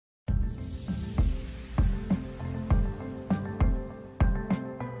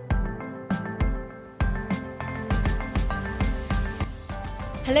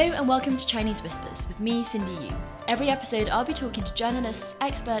Hello and welcome to Chinese Whispers with me, Cindy Yu. Every episode I'll be talking to journalists,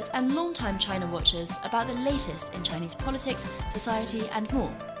 experts and long-time China watchers about the latest in Chinese politics, society and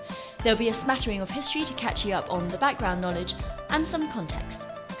more. There'll be a smattering of history to catch you up on the background knowledge and some context.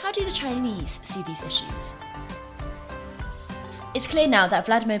 How do the Chinese see these issues? It's clear now that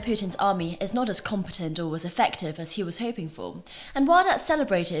Vladimir Putin's army is not as competent or as effective as he was hoping for. And while that's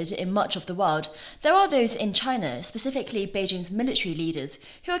celebrated in much of the world, there are those in China, specifically Beijing's military leaders,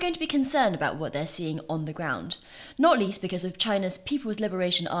 who are going to be concerned about what they're seeing on the ground. Not least because of China's People's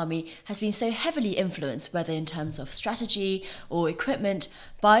Liberation Army has been so heavily influenced, whether in terms of strategy or equipment,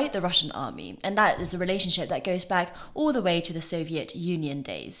 by the Russian army. And that is a relationship that goes back all the way to the Soviet Union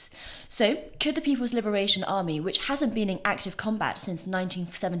days. So, could the People's Liberation Army, which hasn't been in active combat since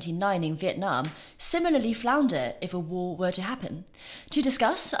 1979 in Vietnam, similarly flounder if a war were to happen? To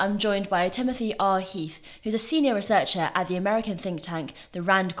discuss, I'm joined by Timothy R. Heath, who's a senior researcher at the American think tank, the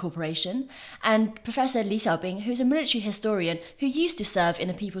RAND Corporation, and Professor Li Xiaobing, who's a military historian who used to serve in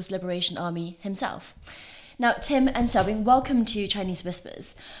the People's Liberation Army himself. Now, Tim and Xiaobing, welcome to Chinese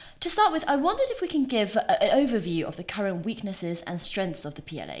Whispers. To start with, I wondered if we can give an overview of the current weaknesses and strengths of the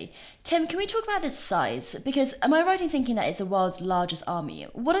PLA. Tim, can we talk about its size? Because am I right in thinking that it's the world's largest army?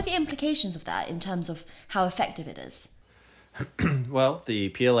 What are the implications of that in terms of how effective it is? Well, the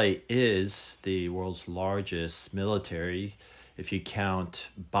PLA is the world's largest military if you count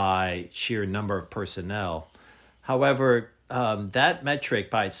by sheer number of personnel. However, that metric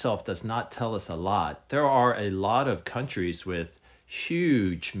by itself does not tell us a lot. There are a lot of countries with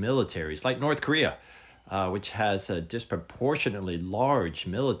huge militaries, like North Korea, which has a disproportionately large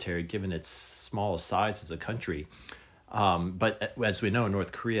military given its small size as a country. But as we know,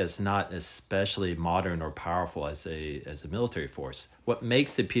 North Korea is not especially modern or powerful as a military force. What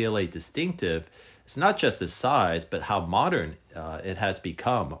makes the PLA distinctive is not just the size, but how modern it has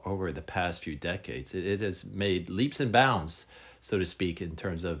become over the past few decades. It has made leaps and bounds, so to speak, in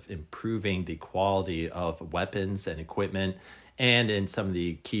terms of improving the quality of weapons and equipment, and in some of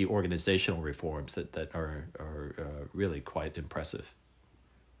the key organizational reforms that are really quite impressive.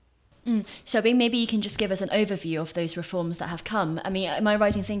 So maybe you can just give us an overview of those reforms that have come. I mean, am I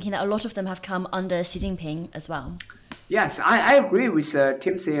right in thinking that a lot of them have come under Xi Jinping as well? Yes, I agree with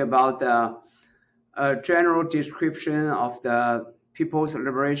Timothy about the general description of the People's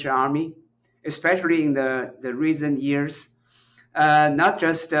Liberation Army, especially in the recent years. Not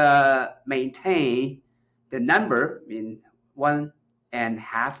just maintain the number in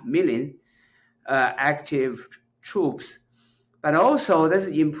 1.5 million active troops, but also there's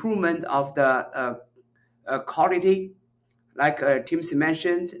improvement of the quality, like Timothy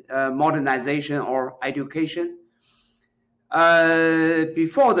mentioned, modernization or education.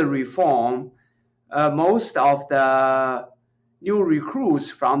 Before the reform, most of the new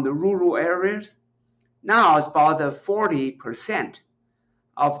recruits from the rural areas, now it's about 40%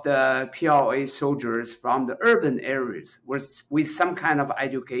 of the PLA soldiers from the urban areas with some kind of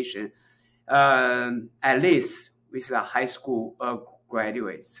education, at least with a high school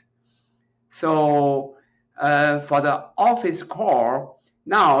graduates. So for the office corps,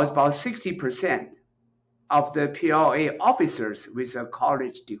 now it's about 60% of the PLA officers with a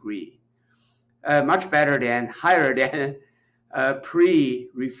college degree. Much better than, higher than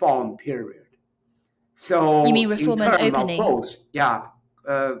pre-reform period. So you mean reform and opening? Both, yeah,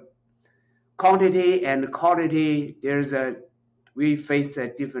 quantity and quality. We face a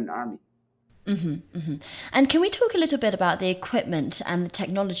different army. And can we talk a little bit about the equipment and the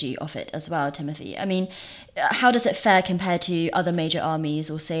technology of it as well, Timothy? I mean, how does it fare compared to other major armies,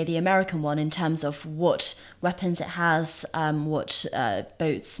 or say the American one, in terms of what weapons it has, what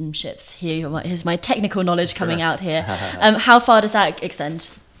boats and ships? Here's my technical knowledge coming out here. How far does that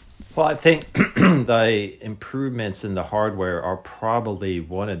extend? Well, I think the improvements in the hardware are probably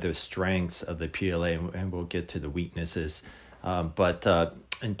one of the strengths of the PLA, and we'll get to the weaknesses. But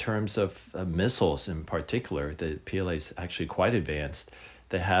in terms of missiles in particular, the PLA is actually quite advanced.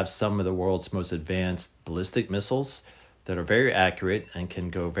 They have some of the world's most advanced ballistic missiles that are very accurate and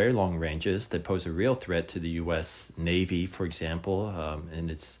can go very long ranges. They pose a real threat to the U.S. Navy, for example, and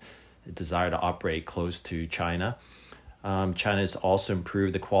its desire to operate close to China. China has also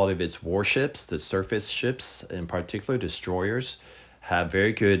improved the quality of its warships. The surface ships, in particular destroyers, have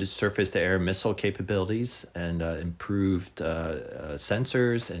very good surface-to-air missile capabilities and improved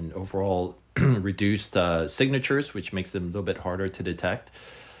sensors and overall reduced signatures, which makes them a little bit harder to detect.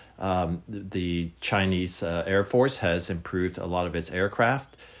 The Chinese Air Force has improved a lot of its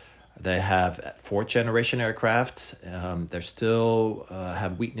aircraft. They have fourth generation aircraft. They still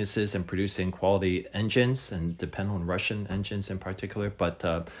have weaknesses in producing quality engines and depend on Russian engines in particular. But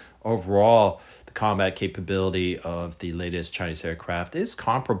overall, the combat capability of the latest Chinese aircraft is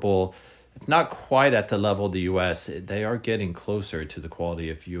comparable, if not quite at the level of the U.S. They are getting closer to the quality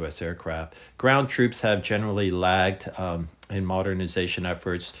of U.S. aircraft. Ground troops have generally lagged in modernization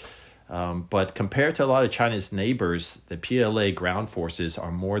efforts. But compared to a lot of China's neighbors, the PLA ground forces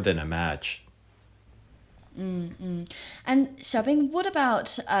are more than a match. And Xiaobing, what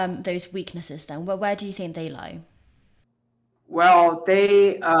about those weaknesses then? Where do you think they lie? Well,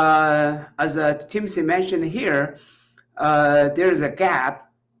 they, as Timothy mentioned here, there's a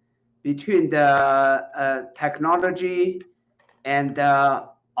gap between the technology and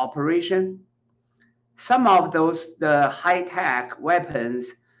operation. Some of the high-tech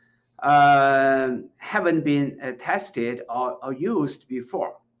weapons haven't been tested or used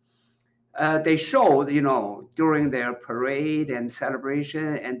before. They showed, during their parade and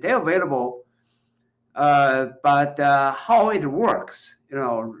celebration, and they're available. But how it works,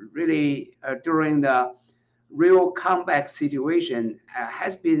 really during the real combat situation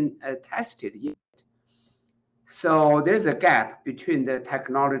has been tested yet. So there's a gap between the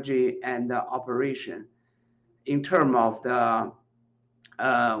technology and the operation in terms of the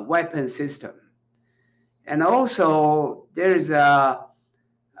weapon system. And also there's a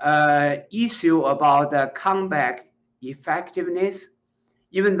issue about the combat effectiveness,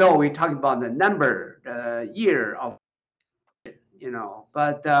 even though we're talking about the number, the year of,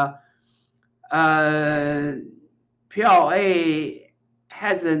 but PLA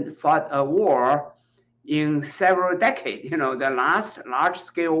hasn't fought a war in several decades. The last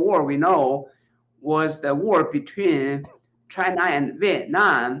large-scale war we know was the war between China and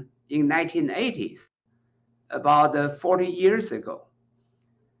Vietnam in 1980s, about 40 years ago.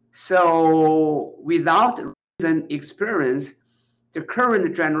 So without recent experience, the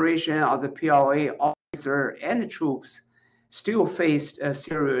current generation of the PLA officer and troops still faced a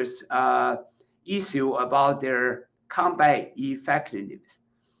serious issue about their combat effectiveness.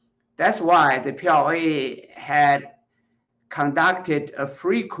 That's why the PLA had conducted a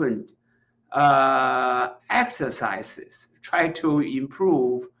frequent exercises, try to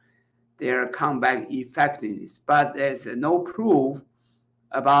improve their combat effectiveness, but there's no proof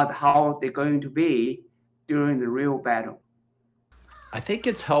about how they're going to be during the real battle. I think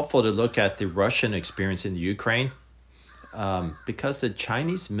it's helpful to look at the Russian experience in the Ukraine because the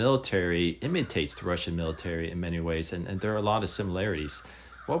Chinese military imitates the Russian military in many ways, and there are a lot of similarities.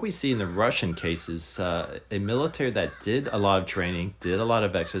 What we see in the Russian case is a military that did a lot of training, did a lot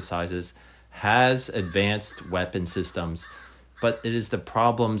of exercises, has advanced weapon systems, but it is the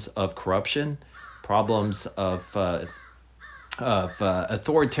problems of corruption, problems of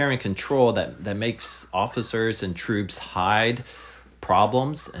authoritarian control that makes officers and troops hide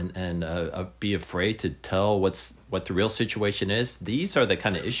problems and be afraid to tell what the real situation is. These are the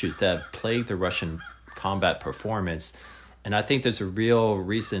kind of issues that have plagued the Russian combat performance. And I think there's a real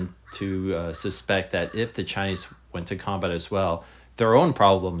reason to suspect that if the Chinese went to combat as well, their own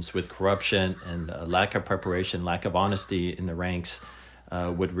problems with corruption and lack of preparation, lack of honesty in the ranks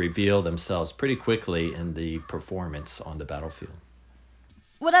would reveal themselves pretty quickly in the performance on the battlefield.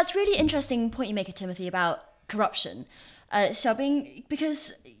 Well, that's really interesting point you make, Timothy, about corruption. Xiaobing,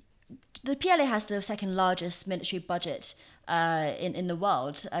 because the PLA has the second largest military budget in the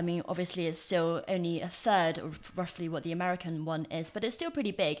world. I mean, obviously it's still only a third of roughly what the American one is, but it's still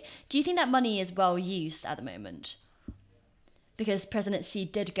pretty big. Do you think that money is well used at the moment? Because President Xi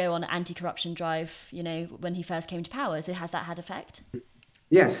did go on an anti-corruption drive, when he first came to power. So has that had effect?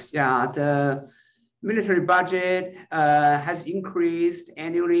 Yes, yeah. The military budget has increased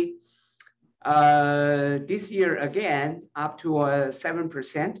annually. This year again, up to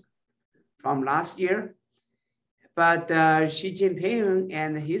 7% from last year. But Xi Jinping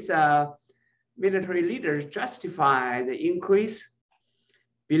and his military leaders justify the increase,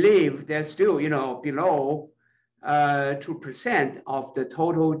 believe they're still, below 2% of the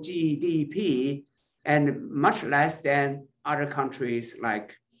total GDP and much less than other countries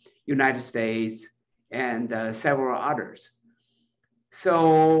like United States and several others.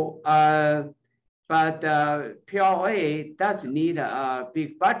 So, but PLA does need a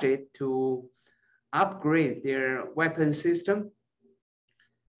big budget to upgrade their weapon system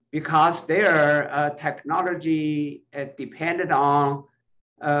because their technology depended on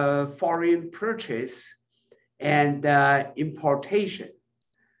foreign purchase and importation.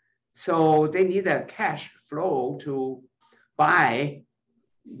 So they need a cash flow to buy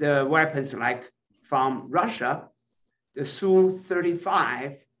the weapons like from Russia, the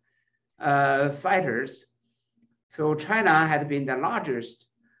Su-35 fighters. So China had been the largest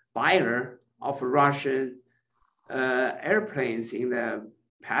buyer of Russian airplanes in the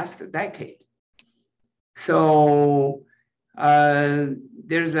past decade. So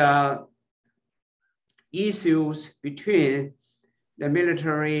there's issues between the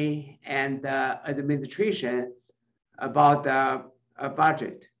military and the administration about the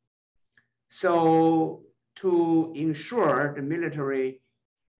budget. So to ensure the military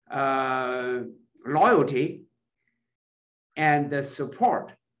loyalty and the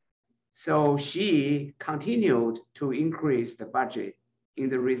support, so she continued to increase the budget in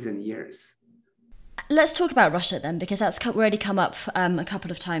the recent years. Let's talk about Russia then, because that's already come up a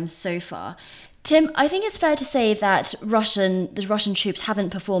couple of times so far. Tim, I think it's fair to say that the Russian troops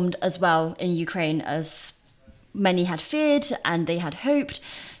haven't performed as well in Ukraine as many had feared and they had hoped.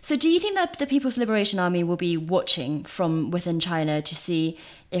 So do you think that the People's Liberation Army will be watching from within China to see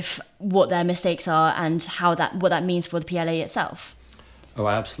what their mistakes are and what that means for the PLA itself? Oh,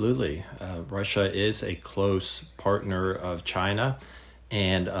 absolutely. Russia is a close partner of China,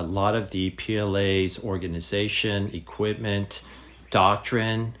 and a lot of the PLA's organization, equipment,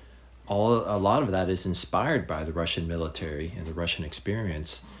 doctrine, a lot of that is inspired by the Russian military and the Russian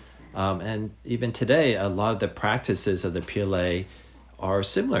experience. And even today, a lot of the practices of the PLA are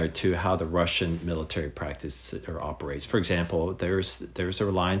similar to how the Russian military practice or operates. For example, there's a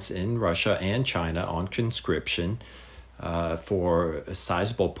reliance in Russia and China on conscription for a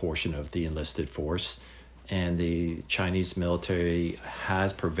sizable portion of the enlisted force. And the Chinese military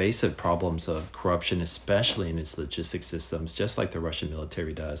has pervasive problems of corruption, especially in its logistics systems, just like the Russian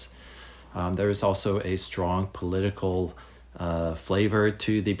military does. There is also a strong political flavor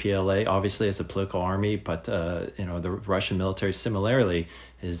to the PLA, obviously as a political army, but the Russian military similarly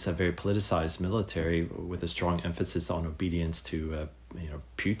is a very politicized military with a strong emphasis on obedience to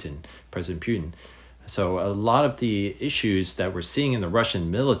President Putin. So a lot of the issues that we're seeing in the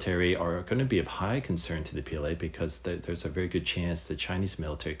Russian military are going to be of high concern to the PLA because there's a very good chance the Chinese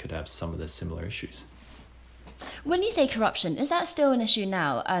military could have some of the similar issues. When you say corruption, is that still an issue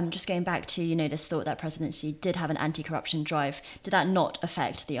now? Just going back to, this thought that President Xi did have an anti-corruption drive, did that not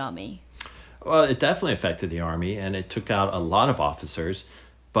affect the army? Well, it definitely affected the army, and it took out a lot of officers,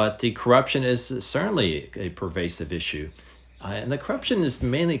 but the corruption is certainly a pervasive issue. And the corruption is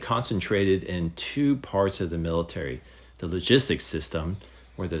mainly concentrated in two parts of the military. The logistics system,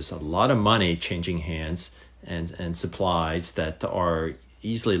 where there's a lot of money changing hands and supplies that are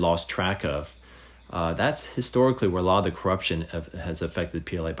easily lost track of. That's historically where a lot of the corruption has affected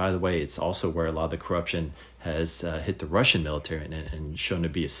the PLA. By the way, it's also where a lot of the corruption has hit the Russian military and shown to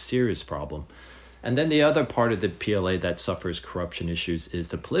be a serious problem. And then the other part of the PLA that suffers corruption issues is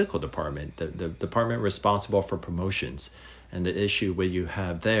the political department, the department responsible for promotions. And the issue what you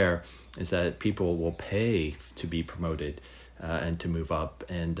have there is that people will pay to be promoted and to move up.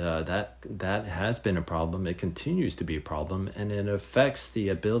 And that has been a problem. It continues to be a problem. And it affects the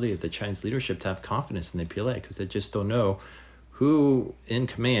ability of the Chinese leadership to have confidence in the PLA because they just don't know who in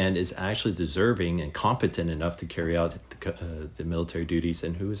command is actually deserving and competent enough to carry out the military duties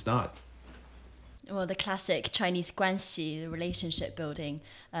and who is not. Well, the classic Chinese guanxi, the relationship building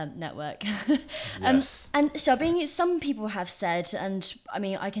network. Yes. And Xiaobing, some people have said, and I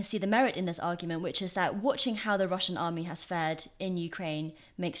mean, I can see the merit in this argument, which is that watching how the Russian army has fared in Ukraine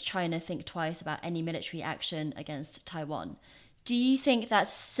makes China think twice about any military action against Taiwan. Do you think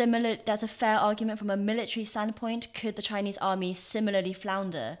that's similar? That's a fair argument from a military standpoint? Could the Chinese army similarly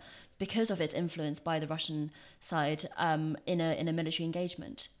flounder because of its influence by the Russian side in a military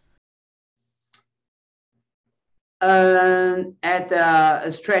engagement? At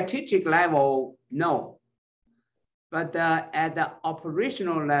the strategic level, no. But at the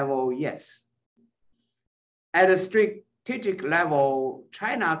operational level, yes. At a strategic level,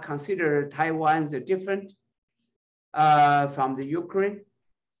 China considers Taiwan as different from the Ukraine.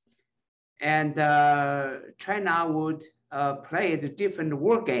 And China would play the different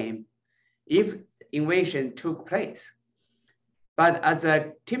war game if invasion took place. But as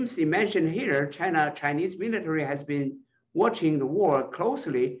Timothy mentioned here, Chinese military has been watching the war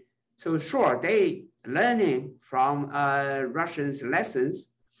closely. So sure, they learning from Russians'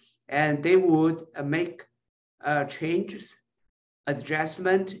 lessons, and they would make changes,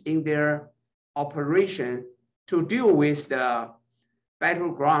 adjustment in their operation to deal with the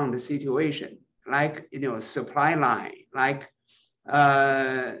battleground situation, like supply line, like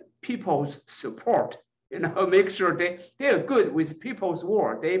people's support. Make sure they are good with people's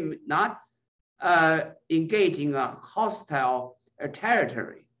war. They not engage in a hostile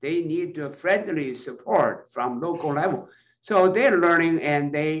territory. They need friendly support from local level. So they're learning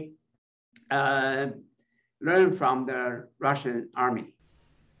and they learn from the Russian army.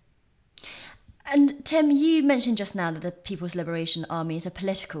 And Tim, you mentioned just now that the People's Liberation Army is a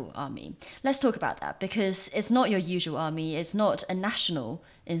political army. Let's talk about that, because it's not your usual army. It's not a national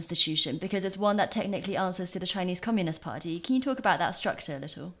institution, because it's one that technically answers to the Chinese Communist Party. Can you talk about that structure a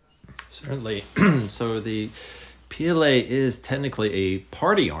little? Certainly. So the PLA is technically a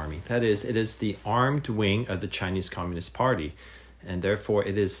party army. That is, it is the armed wing of the Chinese Communist Party. And therefore,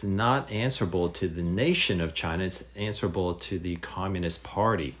 it is not answerable to the nation of China. It's answerable to the Communist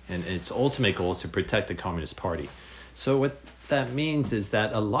Party. And its ultimate goal is to protect the Communist Party. So what that means is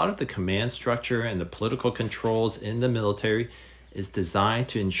that a lot of the command structure and the political controls in the military is designed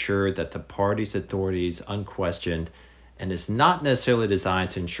to ensure that the party's authority is unquestioned, and is not necessarily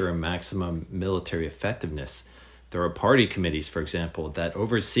designed to ensure maximum military effectiveness. There are party committees, for example, that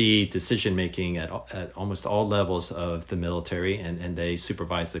oversee decision-making at almost all levels of the military, and they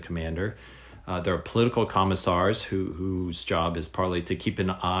supervise the commander. There are political commissars whose job is partly to keep an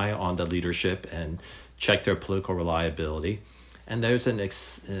eye on the leadership and check their political reliability. And there's an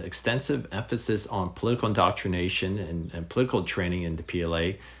extensive emphasis on political indoctrination and political training in the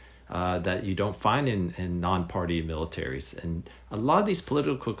PLA that you don't find in non-party militaries. And a lot of these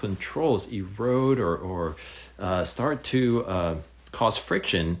political controls erode or start to cause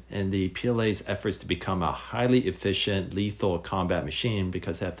friction in the PLA's efforts to become a highly efficient, lethal combat machine,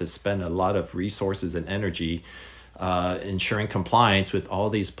 because they have to spend a lot of resources and energy ensuring compliance with all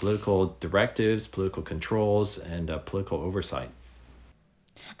these political directives, political controls, and political oversight.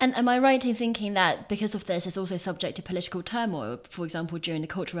 And am I right in thinking that because of this, it's also subject to political turmoil? For example, during the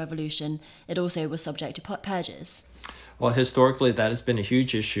Cultural Revolution, it also was subject to purges. Well, historically, that has been a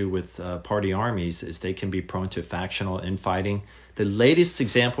huge issue with party armies, is they can be prone to factional infighting. The latest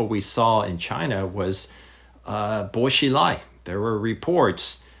example we saw in China was Bo Xilai. There were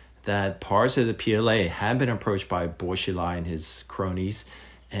reports that parts of the PLA had been approached by Bo Xilai and his cronies,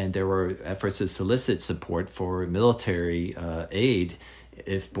 and there were efforts to solicit support for military aid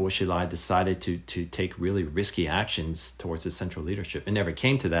if Bo Xilai decided to take really risky actions towards the central leadership. It never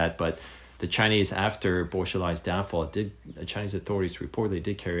came to that, but the Chinese, after Bo Xilai's downfall, the Chinese authorities reportedly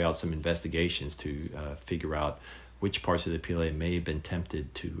did carry out some investigations to figure out which parts of the PLA may have been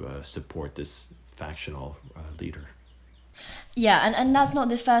tempted to support this factional leader. Yeah, and that's not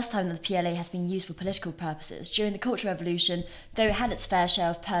the first time that the PLA has been used for political purposes. During the Cultural Revolution, though it had its fair share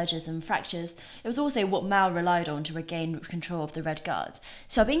of purges and fractures, it was also what Mao relied on to regain control of the Red Guards.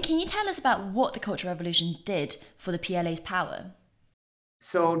 So, can you tell us about what the Cultural Revolution did for the PLA's power?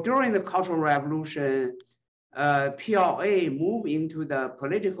 So during the Cultural Revolution, PLA moved into the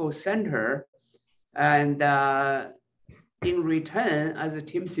political center, and in return, as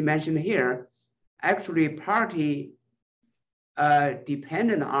Tim mentioned here, actually party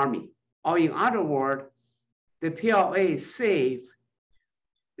dependent army, or in other words, the PLA saved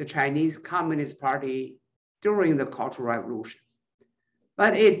the Chinese Communist Party during the Cultural Revolution.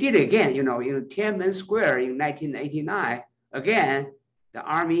 But it did again, in Tiananmen Square in 1989, again, the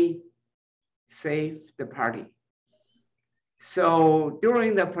army saved the party. So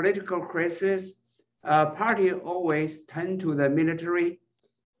during the political crisis, party always turned to the military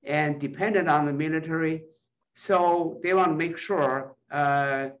and depended on the military. So they want to make sure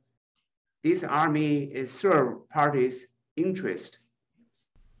this army is serve party's interest.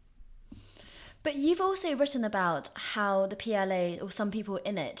 But you've also written about how the PLA, or some people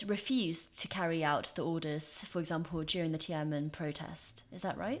in it, refused to carry out the orders, for example, during the Tiananmen protest. Is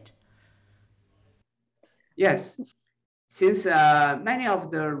that right? Yes. Since many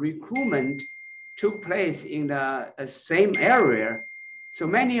of the recruitment took place in the same area, so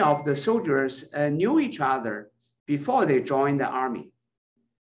many of the soldiers knew each other before they joined the army.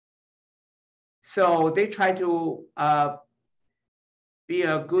 So they try to be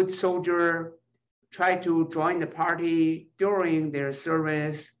a good soldier, try to join the party during their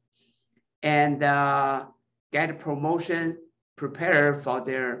service, and get a promotion, prepare for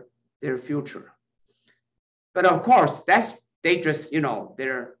their future. But of course, they just,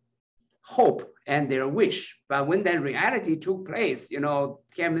 their hope and their wish. But when that reality took place,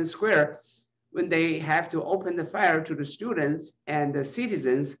 Tiananmen Square, when they have to open the fire to the students and the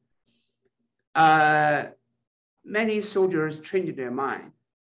citizens, many soldiers changed their mind.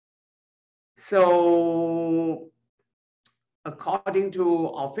 So according to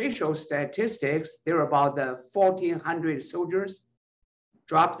official statistics, there were about 1,400 soldiers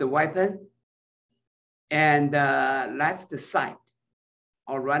dropped the weapon and left the site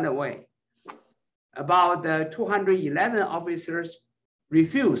or run away. About 211 officers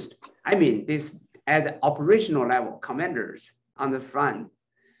refused. This at operational level, commanders on the front.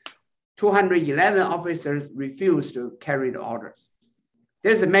 211 officers refused to carry the order.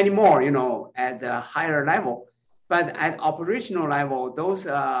 There's many more, at the higher level, but at operational level, those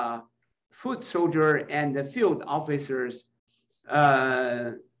foot soldier and the field officers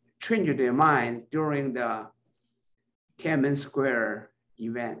changed their mind during the Tiananmen Square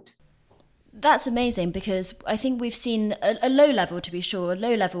event. That's amazing, because I think we've seen a low level, to be sure, a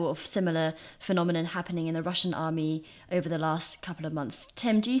low level of similar phenomenon happening in the Russian army over the last couple of months.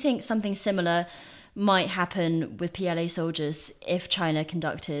 Tim, do you think something similar might happen with PLA soldiers if China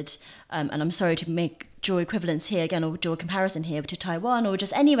conducted, and I'm sorry to draw equivalence here again, or draw a comparison here to Taiwan or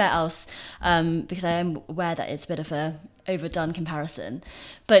just anywhere else, because I am aware that it's a bit of a overdone comparison.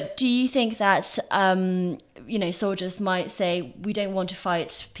 But do you think that soldiers might say, we don't want to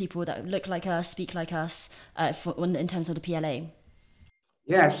fight people that look like us, speak like us, in terms of the PLA?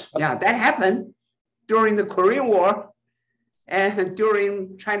 Yes, yeah, that happened during the Korean War and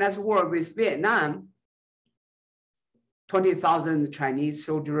during China's war with Vietnam. 20,000 Chinese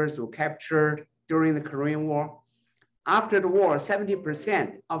soldiers were captured during the Korean War. After the war,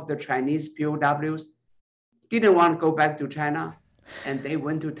 70% of the Chinese POWs didn't want to go back to China, and they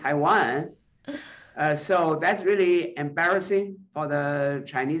went to Taiwan. So that's really embarrassing for the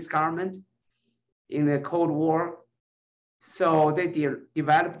Chinese government in the Cold War. So they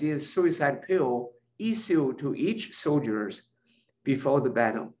developed this suicide pill issued to each soldiers before the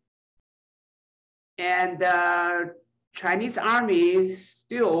battle. And the Chinese army is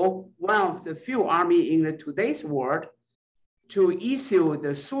still one of the few army in today's world to issue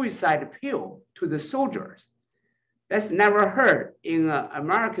the suicide pill to the soldiers. That's never heard in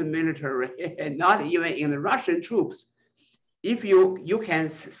American military, not even in the Russian troops. If you can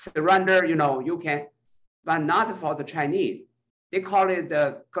surrender, you can, but not for the Chinese. They call it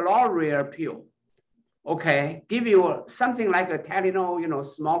the Gloria pill. Okay, give you something like a Tylenol,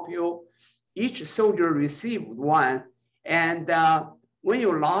 small pill. Each soldier received one. And when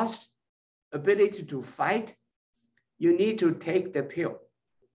you lost ability to fight, you need to take the pill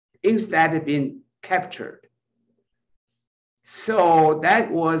instead of being captured. So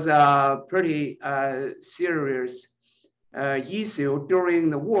that was a pretty serious issue during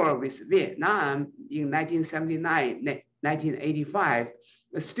the war with Vietnam in 1979, 1985.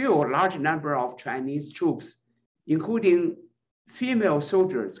 Still a large number of Chinese troops, including female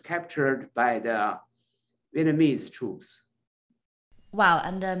soldiers, captured by the Vietnamese troops. Wow,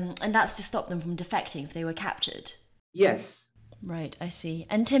 and that's to stop them from defecting if they were captured? Yes. Right, I see.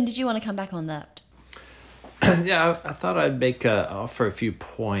 And Tim, did you want to come back on that? Yeah, I thought I'd offer a few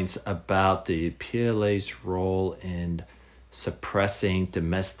points about the PLA's role in suppressing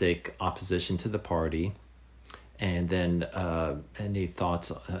domestic opposition to the party, and then any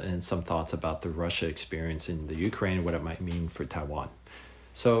thoughts and some thoughts about the Russia experience in the Ukraine and what it might mean for Taiwan.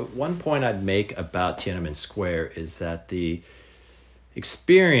 So one point I'd make about Tiananmen Square is that the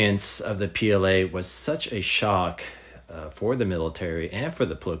experience of the PLA was such a shock for the military and for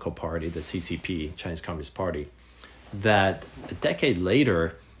the political party, the CCP, Chinese Communist Party, that a decade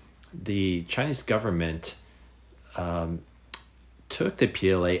later, the Chinese government took the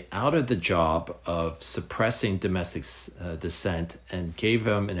PLA out of the job of suppressing domestic dissent and gave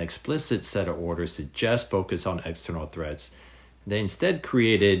them an explicit set of orders to just focus on external threats. They instead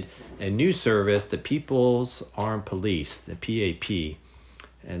created a new service, the People's Armed Police, the PAP,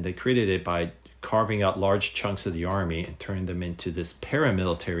 and they created it by carving out large chunks of the army and turning them into this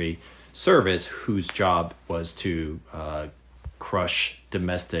paramilitary service whose job was to crush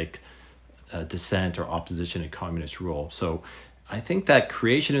domestic dissent or opposition to communist rule. So I think that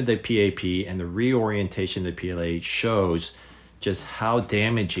creation of the PAP and the reorientation of the PLA shows just how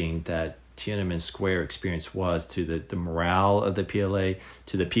damaging that Tiananmen Square experience was to the morale of the PLA,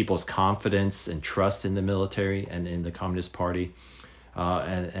 to the people's confidence and trust in the military and in the Communist Party.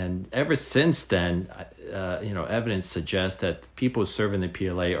 And ever since then, evidence suggests that people serving the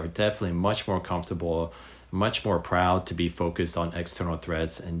PLA are definitely much more comfortable, much more proud to be focused on external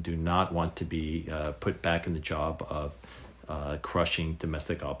threats and do not want to be put back in the job of crushing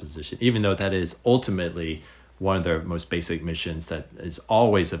domestic opposition, even though that is ultimately one of their most basic missions that is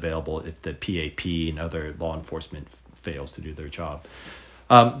always available if the PAP and other law enforcement fails to do their job.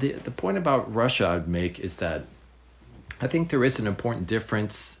 The point about Russia I'd make is that I think there is an important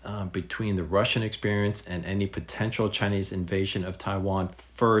difference between the Russian experience and any potential Chinese invasion of Taiwan.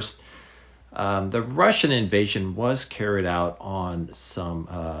 First, the Russian invasion was carried out on some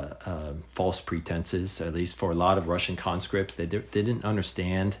false pretenses, at least for a lot of Russian conscripts. They didn't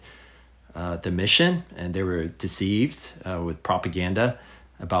understand the mission, and they were deceived with propaganda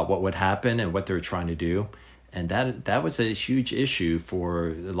about what would happen and what they were trying to do. And that was a huge issue for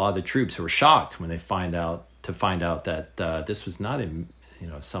a lot of the troops who were shocked when they find out that this was not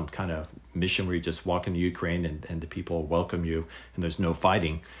some kind of mission where you just walk into Ukraine and the people welcome you and there's no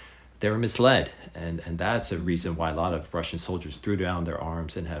fighting. They were misled, and that's a reason why a lot of Russian soldiers threw down their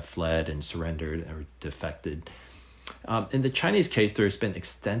arms and have fled and surrendered or defected. In the Chinese case, there's been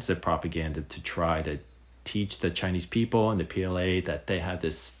extensive propaganda to try to teach the Chinese people and the PLA that they have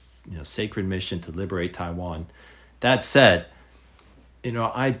this sacred mission to liberate Taiwan. That said,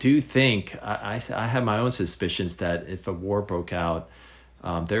 I do think I have my own suspicions that if a war broke out,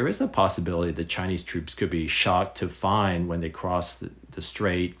 there is a possibility that Chinese troops could be shocked to find when they cross the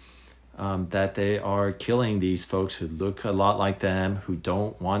strait that they are killing these folks who look a lot like them, who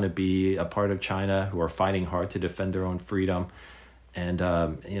don't want to be a part of China, who are fighting hard to defend their own freedom. And,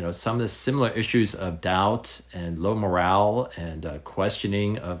 some of the similar issues of doubt and low morale and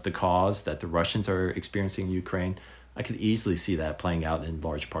questioning of the cause that the Russians are experiencing in Ukraine, I could easily see that playing out in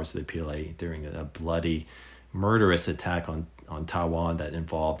large parts of the PLA during a bloody, murderous attack on Taiwan that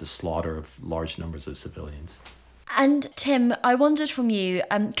involved the slaughter of large numbers of civilians. And Tim, I wondered from you,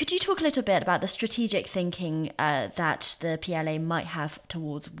 could you talk a little bit about the strategic thinking that the PLA might have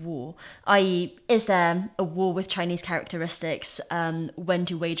towards war? I.e., is there a war with Chinese characteristics, when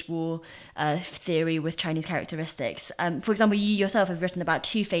to wage war theory with Chinese characteristics? For example, you yourself have written about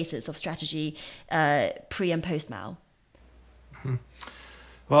two phases of strategy, pre and post Mao. Mm-hmm.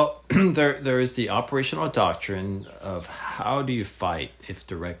 Well, there is the operational doctrine of how do you fight if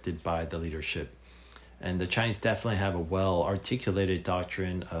directed by the leadership. And the Chinese definitely have a well-articulated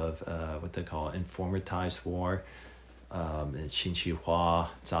doctrine of what they call informatized war, Xinqihua,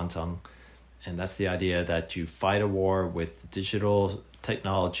 Zhangzheng. And that's the idea that you fight a war with digital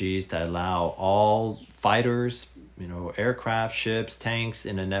technologies that allow all fighters, aircraft, ships, tanks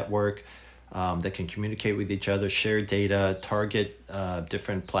in a network that can communicate with each other, share data, target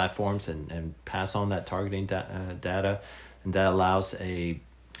different platforms and pass on that targeting data. And that allows a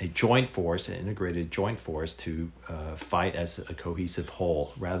joint force, an integrated joint force to fight as a cohesive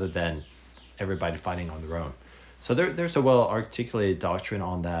whole rather than everybody fighting on their own. So there's a well-articulated doctrine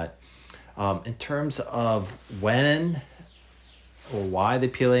on that. In terms of when or why the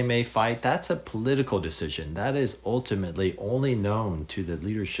PLA may fight, that's a political decision. That is ultimately only known to the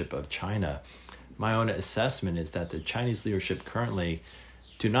leadership of China. My own assessment is that the Chinese leadership currently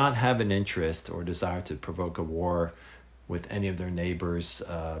do not have an interest or desire to provoke a war with any of their neighbors,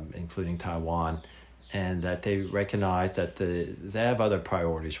 including Taiwan, and that they recognize that they have other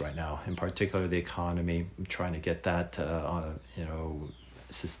priorities right now, in particular the economy, trying to get that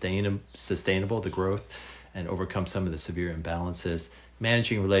sustainable, the growth, and overcome some of the severe imbalances,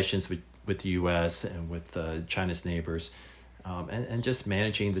 managing relations with the U.S. and with China's neighbors, and just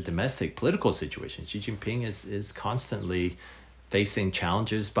managing the domestic political situation. Xi Jinping is constantly facing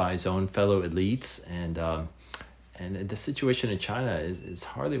challenges by his own fellow elites, and the situation in China is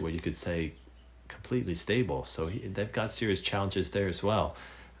hardly what you could say completely stable. So they've got serious challenges there as well.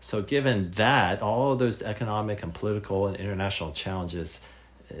 So given that, all of those economic and political and international challenges,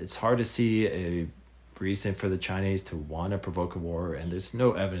 it's hard to see a reason for the Chinese to want to provoke a war. And there's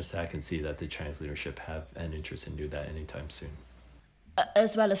no evidence that I can see that the Chinese leadership have an interest in doing that anytime soon.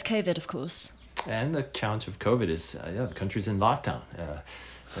 As well as COVID, of course. And the challenge of COVID is the country's in lockdown.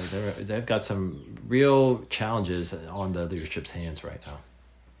 They've got some real challenges on the leadership's hands right now.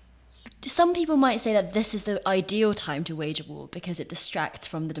 Some people might say that this is the ideal time to wage a war because it distracts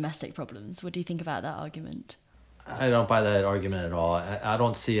from the domestic problems. What do you think about that argument? I don't buy that argument at all. I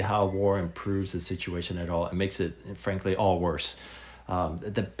don't see how war improves the situation at all. It makes it, frankly, all worse.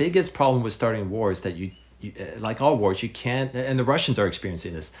 The biggest problem with starting war is that you like all wars, you can't, and the Russians are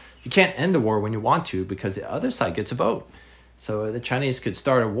experiencing this, you can't end the war when you want to because the other side gets a vote. So the Chinese could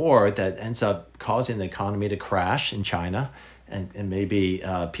start a war that ends up causing the economy to crash in China, and maybe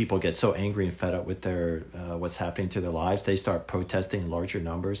people get so angry and fed up with their what's happening to their lives, they start protesting in larger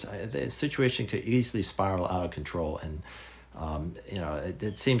numbers. The situation could easily spiral out of control, and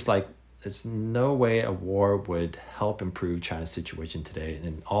it seems like there's no way a war would help improve China's situation today. And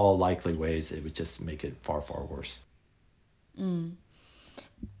in all likely ways, it would just make it far, far worse. Mm.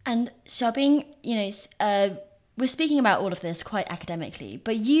 And Xiaobing, we're speaking about all of this quite academically,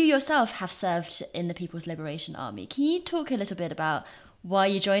 but you yourself have served in the People's Liberation Army. Can you talk a little bit about why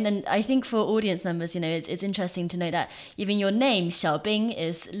you joined? And I think for audience members, it's interesting to know that even your name, Xiaobing,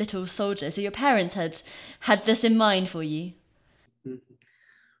 is little soldier. So your parents had this in mind for you.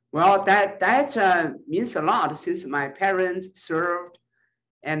 Well, that means a lot since my parents served,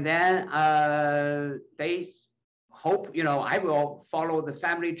 and then they hope I will follow the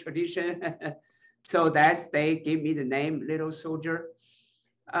family tradition. So they gave me the name Little Soldier.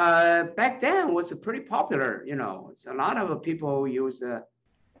 Back then it was pretty popular, It's a lot of people use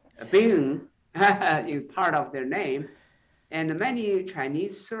Bing in part of their name, and many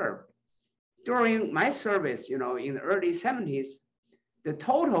Chinese served. During my service, in the early 70s, the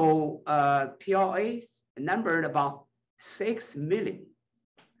total PLAs numbered about 6 million.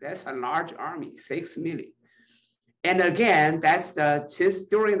 That's a large army, 6 million. And again, since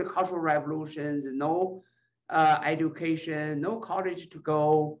during the Cultural Revolutions, no education, no college to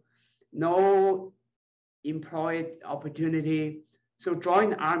go, no employed opportunity. So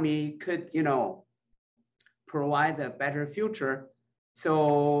join the army could, provide a better future.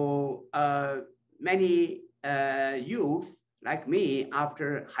 So many youth like me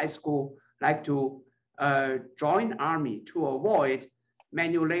after high school like to join the army to avoid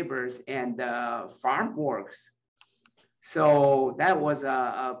manual labors and farm works. So that was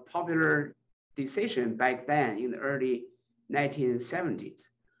a popular decision back then in the early 1970s.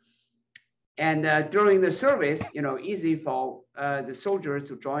 And during the service, easy for the soldiers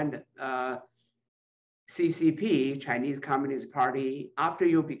to join the CCP, Chinese Communist Party. After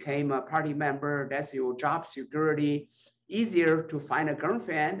you became a party member, that's your job security. Easier to find a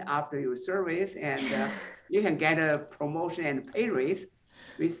girlfriend after your service, and you can get a promotion and pay raise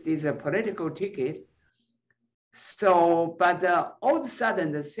with this political ticket. So, but all of a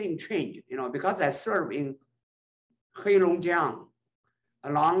sudden the thing changed, because I served in Heilongjiang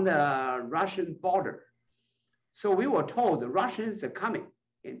along the Russian border. So we were told the Russians are coming.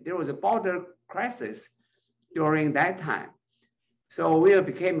 And there was a border crisis during that time. So we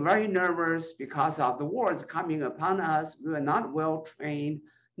became very nervous because of the wars coming upon us. We were not well trained,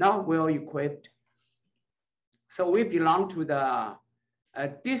 not well equipped. So we belong to the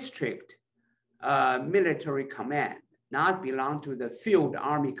district military command, not belong to the field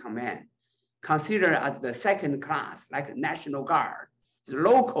army command, considered as the second class, like National Guard, the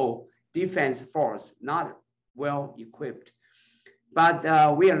local defense force, not well equipped. But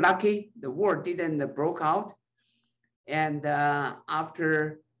we are lucky, the war didn't broke out. And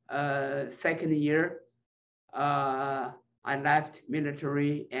after second year, I left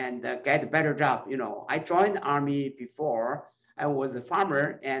military and get a better job. I joined the army before. I was a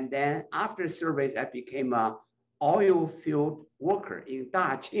farmer, and then after service, I became an oil field worker in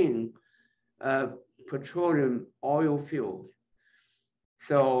Daqing petroleum oil field.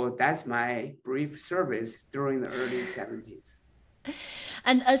 So that's my brief service during the early 70s.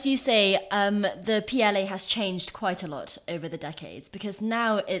 And as you say, the PLA has changed quite a lot over the decades, because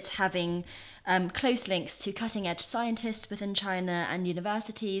now it's having close links to cutting-edge scientists within China and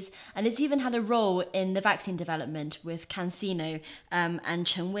universities, and it's even had a role in the vaccine development with CanSino and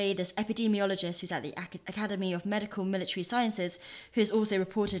Chen Wei, this epidemiologist who's at the Academy of Medical Military Sciences, who is also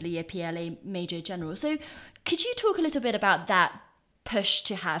reportedly a PLA Major General. So could you talk a little bit about that push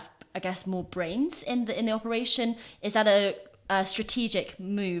to have, I guess, more brains in the operation? Is that a strategic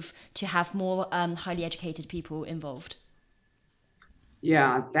move to have more highly educated people involved?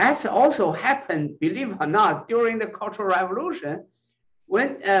 Yeah, that's also happened, believe it or not, during the Cultural Revolution,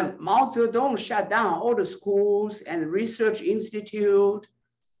 when Mao Zedong shut down all the schools and research institute,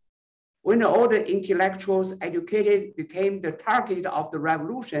 when all the intellectuals educated became the target of the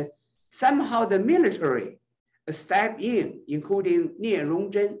revolution, somehow the military stepped in, including Nie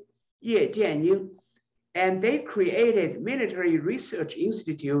Rongzhen, Ye Jianying, and they created military research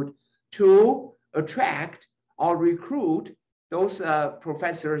institute to attract or recruit those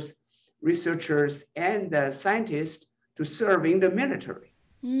professors, researchers, and scientists to serve in the military.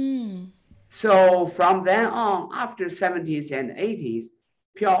 So from then on, after 70s and 80s,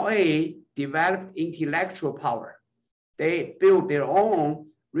 PLA developed intellectual power. They built their own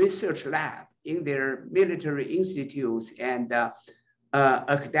research lab in their military institutes and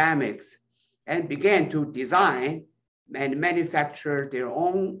academics, and began to design and manufacture their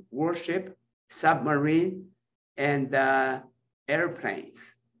own warship, submarine, and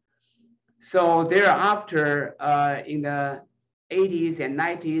airplanes. So thereafter, in the 80s and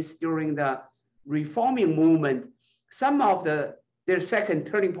 90s, during the reforming movement, some of their second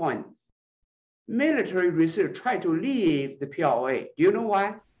turning point, military research tried to leave the PLA. Do you know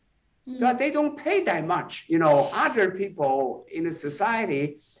why? Because they don't pay that much. Other people in the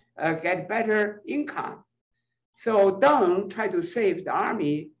society get better income. So Deng tried to save the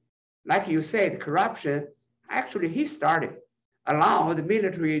army. Like you said, corruption, actually he started, allowed the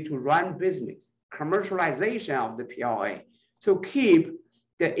military to run business, commercialization of the PLA, to keep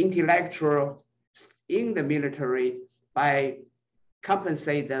the intellectuals in the military by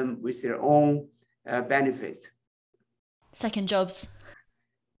compensate them with their own benefits. Second jobs.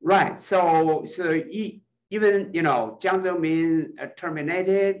 Right. So even Jiang Zemin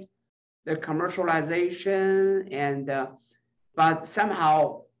terminated the commercialization, and but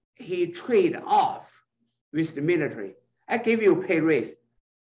somehow he trade off with the military. I give you a pay raise.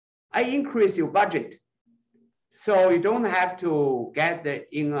 I increase your budget, so you don't have to get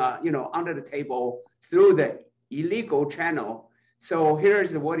under the table through the illegal channel. So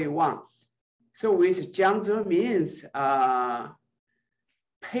here's what you want. So with Jiang Zemin's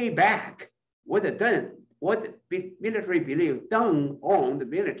payback, what the military believe Deng owned the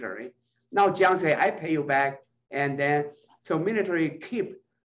military. Now Jiang say, I pay you back, and then so military keep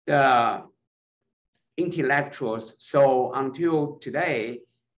the intellectuals. So until today,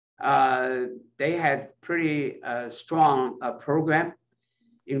 they had pretty strong program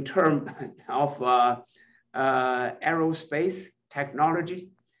in terms of aerospace technology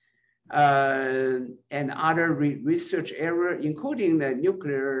and other research area, including the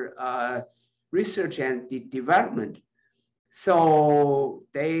nuclear research and development. So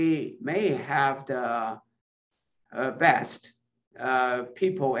they may have the best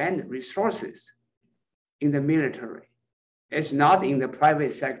people and resources in the military. It's not in the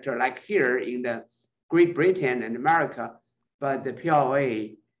private sector like here in the Great Britain and America, but the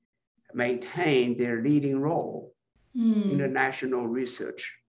PLA maintain their leading role in the national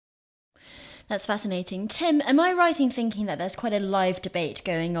research. That's fascinating. Tim, am I right in thinking that there's quite a live debate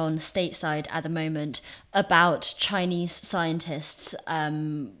going on stateside at the moment about Chinese scientists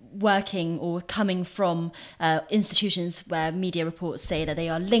working or coming from institutions where media reports say that they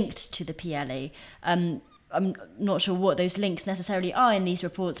are linked to the PLA? I'm not sure what those links necessarily are in these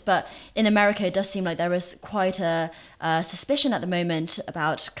reports, but in America it does seem like there is quite a suspicion at the moment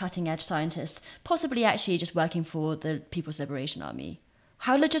about cutting-edge scientists possibly actually just working for the People's Liberation Army.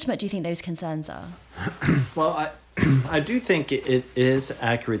 How legitimate do you think those concerns are? Well, I do think it is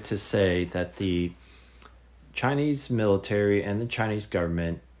accurate to say that the Chinese military and the Chinese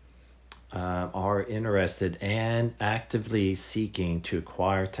government are interested and actively seeking to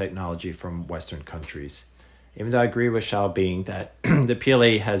acquire technology from Western countries. Even though I agree with Xiaobing that the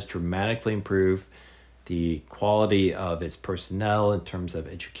PLA has dramatically improved the quality of its personnel in terms of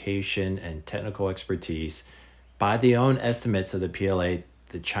education and technical expertise, by the own estimates of the PLA,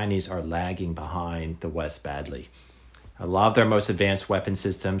 the Chinese are lagging behind the West badly. A lot of their most advanced weapon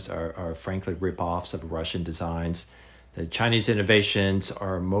systems are frankly rip-offs of Russian designs. The Chinese innovations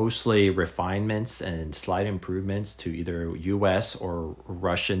are mostly refinements and slight improvements to either US or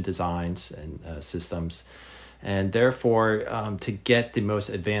Russian designs and systems. And therefore, to get the most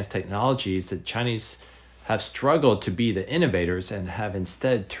advanced technologies, the Chinese have struggled to be the innovators and have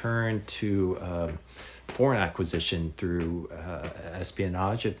instead turned to foreign acquisition through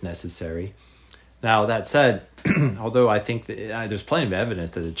espionage if necessary. Now, that said, although I think that there's plenty of evidence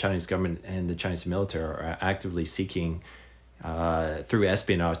that the Chinese government and the Chinese military are actively seeking through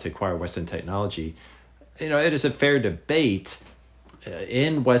espionage to acquire Western technology, it is a fair debate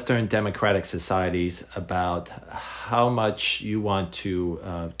in Western democratic societies about how much you want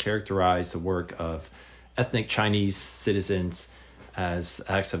to characterize the work of ethnic Chinese citizens as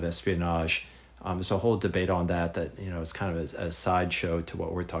acts of espionage. There's a whole debate on that is kind of a sideshow to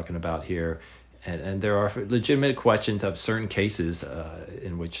what we're talking about here. And there are legitimate questions of certain cases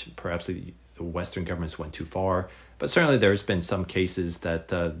in which perhaps the Western governments went too far. But certainly there's been some cases that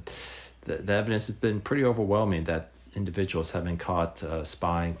the evidence has been pretty overwhelming that individuals have been caught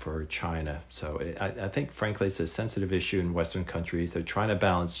spying for China. So I think, frankly, it's a sensitive issue in Western countries. They're trying to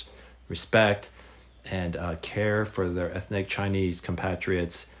balance respect and care for their ethnic Chinese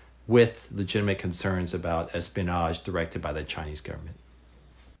compatriots with legitimate concerns about espionage directed by the Chinese government.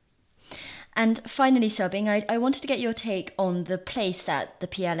 And finally, Xiaobing, I wanted to get your take on the place that the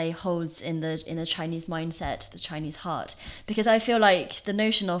PLA holds in the Chinese mindset, the Chinese heart, because I feel like the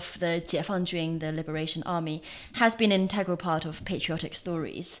notion of the Jiefangjuing, the Liberation Army, has been an integral part of patriotic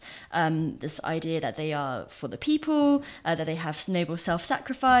stories. This idea that they are for the people, that they have noble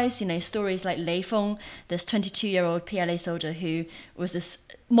self-sacrifice. Stories like Lei Feng, this 22-year-old PLA soldier who was this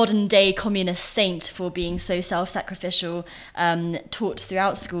modern-day communist saint for being so self-sacrificial, taught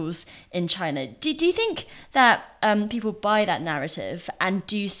throughout schools in China. Do you think that people buy that narrative and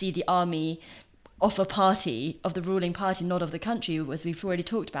do see the army of a party, of the ruling party, not of the country, as we've already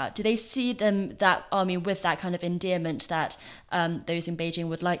talked about? Do they see that army with that kind of endearment that those in Beijing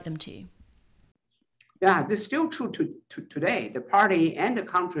would like them to? Yeah, this is still true to today. The party and the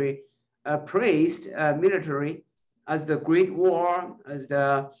country praised military as the Great War, as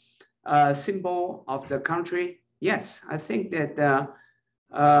the symbol of the country. Yes, I think that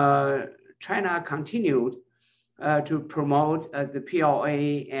China continued to promote the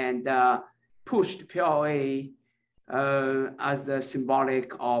PLA and push the PLA as a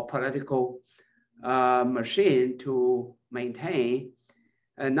symbolic or political machine to maintain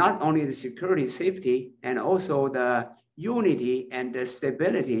not only the security, safety, and also the unity and the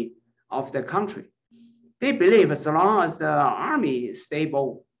stability of the country. They believe as long as the army is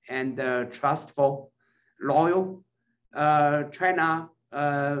stable and trustful, loyal, China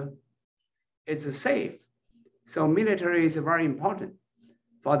is safe. So military is very important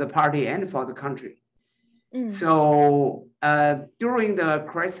for the party and for the country. So during the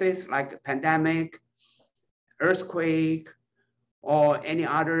crisis like the pandemic, earthquake, or any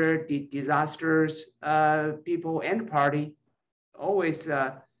other disasters, people and party always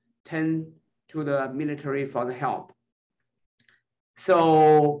turn to the military for the help.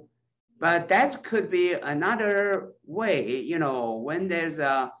 So, but that could be another way, when there's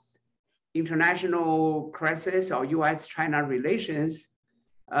a international crisis or US-China relations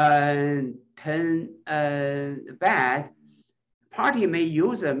turn bad, party may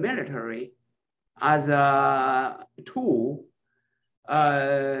use a military as a tool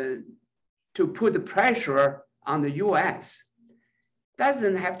to put the pressure on the US.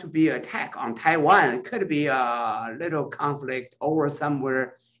 Doesn't have to be an attack on Taiwan. It could be a little conflict over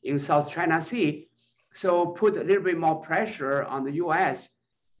somewhere in South China Sea. So put a little bit more pressure on the US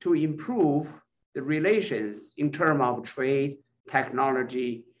to improve the relations in terms of trade,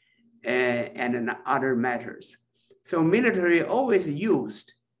 technology, and other matters. So military always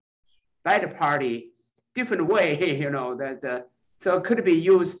used by the party, different way, so it could be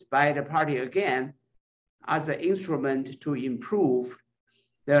used by the party again as an instrument to improve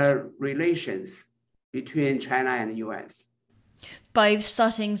the relations between China and the US. By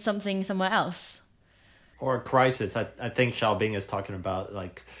starting something somewhere else? Or a crisis. I think Xiaobing is talking about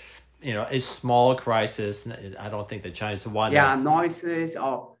a small crisis. I don't think the Chinese want noises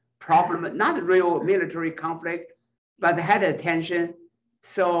or problem, not real military conflict, but had attention.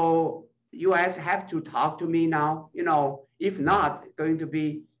 So US have to talk to me now, if not, going to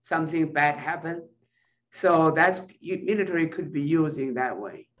be something bad happen. So that's military could be used in that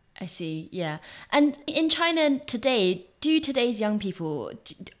way. I see, yeah. And in China today, do today's young people,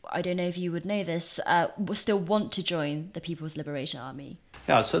 I don't know if you would know this, still want to join the People's Liberation Army?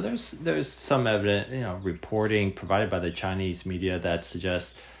 Yeah, so there's some evidence, reporting provided by the Chinese media that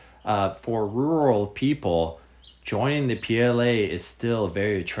suggests for rural people, joining the PLA is still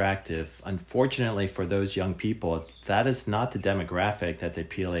very attractive. Unfortunately for those young people, that is not the demographic that the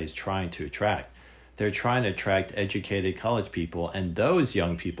PLA is trying to attract. They're trying to attract educated college people, and those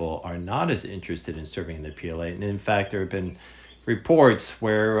young people are not as interested in serving in the PLA. And in fact, there have been reports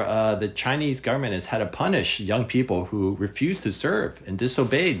where the Chinese government has had to punish young people who refused to serve and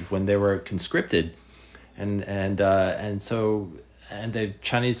disobeyed when they were conscripted. And the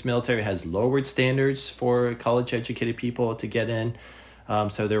Chinese military has lowered standards for college-educated people to get in.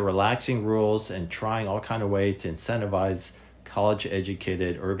 So they're relaxing rules and trying all kinds of ways to incentivize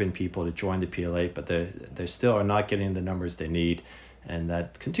college-educated urban people to join the PLA, but they still are not getting the numbers they need. And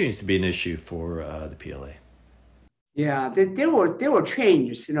that continues to be an issue for the PLA. Yeah, there were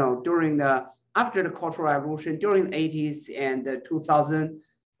changes, after the Cultural Revolution, during the 80s and the 2000s.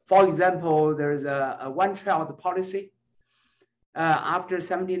 For example, there's a one-child policy. After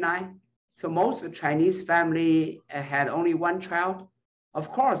 79, so most of the Chinese family had only one child.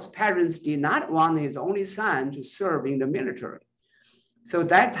 Of course, parents did not want his only son to serve in the military. So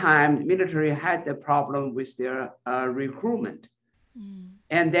that time, the military had the problem with their recruitment.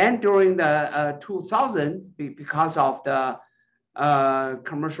 And then during the 2000s, because of the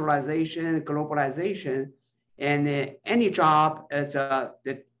commercialization, globalization, and any job as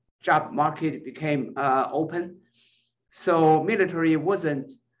the job market became open. So military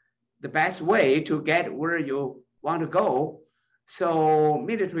wasn't the best way to get where you want to go. So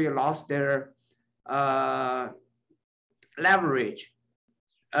military lost their leverage,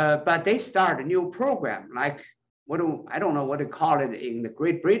 but they start a new program like I don't know what they call it in the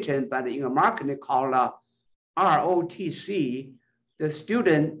Great Britain, but in America they call ROTC, the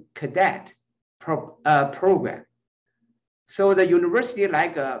Student Cadet Program. So the university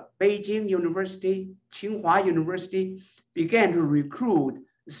like Beijing University, Tsinghua University began to recruit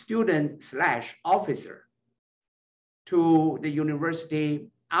student/officer to the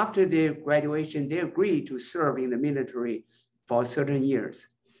university. After their graduation, they agreed to serve in the military for certain years.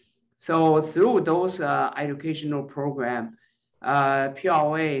 So through those educational programs,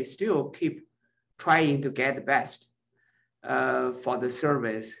 PLA still keep trying to get the best for the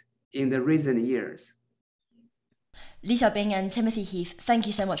service in the recent years. Li Xiaobing and Timothy Heath, thank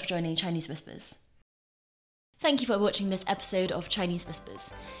you so much for joining Chinese Whispers. Thank you for watching this episode of Chinese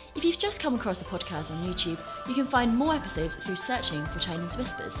Whispers. If you've just come across the podcast on YouTube, you can find more episodes through searching for Chinese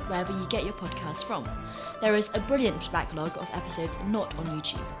Whispers wherever you get your podcasts from. There is a brilliant backlog of episodes not on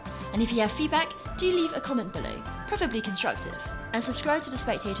YouTube. And if you have feedback, do leave a comment below, preferably constructive. And subscribe to the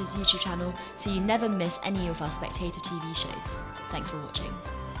Spectator's YouTube channel so you never miss any of our Spectator TV shows. Thanks for watching.